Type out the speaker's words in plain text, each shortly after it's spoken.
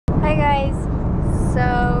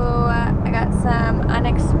some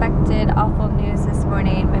unexpected awful news this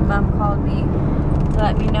morning. My mom called me to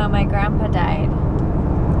let me know my grandpa died.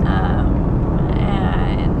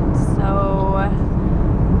 And so,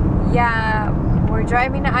 yeah, we're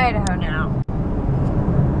driving to Idaho now.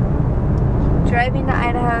 Driving to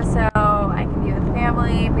Idaho so I can be with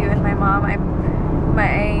family, be with my mom.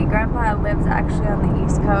 My grandpa lives actually on the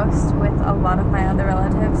East Coast with a lot of my other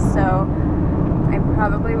relatives, so I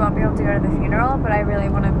probably won't be able to go to the funeral, but I really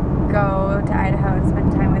want to go to Idaho and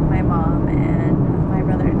spend time with my mom and my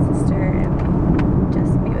brother and sister and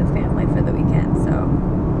just be with family for the weekend. So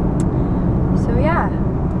yeah,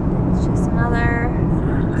 it's just another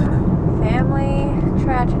family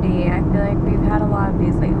tragedy. I feel like we've had a lot of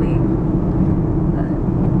these lately.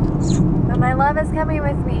 But my love is coming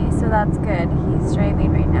with me, so that's good. He's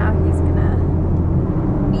driving right now. He's gonna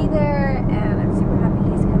be there, and I'm super happy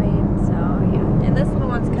he's coming. So yeah, and this little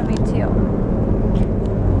one's coming too.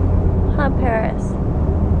 Huh, Paris?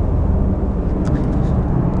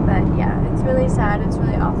 But yeah, it's really sad. It's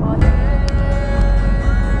really awful.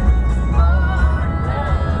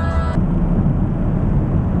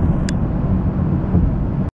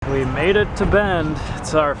 We made it to Bend.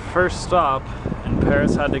 It's our first stop, and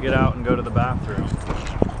Paris had to get out and go to the bathroom.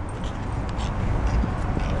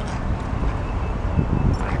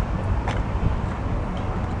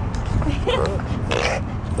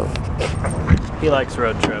 He likes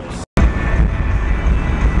road trips.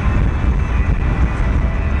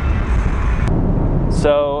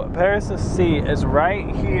 So Paris's seat is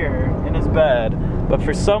right here in his bed, but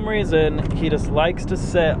for some reason he just likes to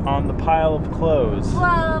sit on the pile of clothes.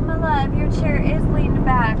 Well, my love, your chair is leaned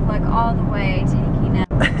back like all the way, taking up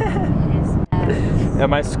his bed.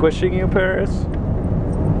 Am I squishing you, Paris?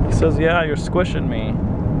 He says, yeah, you're squishing me.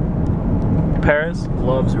 Paris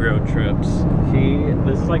loves road trips.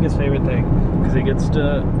 This is like his favorite thing, because he gets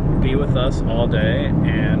to be with us all day,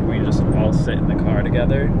 and we just all sit in the car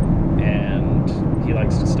together, and he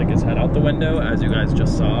likes to stick his head out the window, as you guys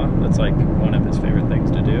just saw. That's like one of his favorite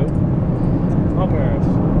things to do. Oh, Paris.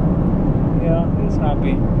 Yeah, he's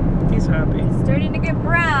happy. He's happy. It's starting to get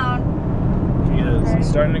brown. He is. He's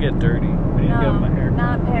starting to get dirty. We need to give him a haircut.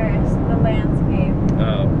 Not Paris. The landscape.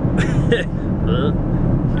 Oh.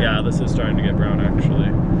 Yeah, this is starting to get brown,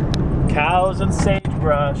 actually. Cows and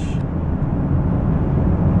sagebrush.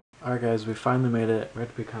 Alright guys, we finally made it. We had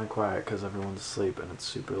to be kind of quiet because everyone's asleep and it's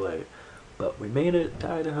super late. But we made it to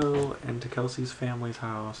Idaho and to Kelsey's family's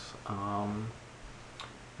house.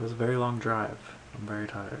 It was a very long drive. I'm very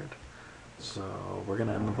tired. So we're going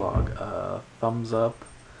to end the vlog. Thumbs up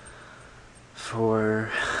for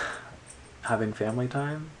having family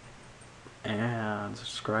time. And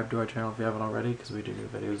subscribe to our channel if you haven't already, because we do new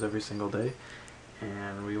videos every single day.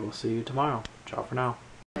 And we will see you tomorrow. Ciao for now.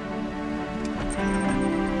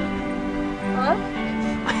 Hello?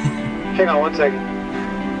 Hang on one second.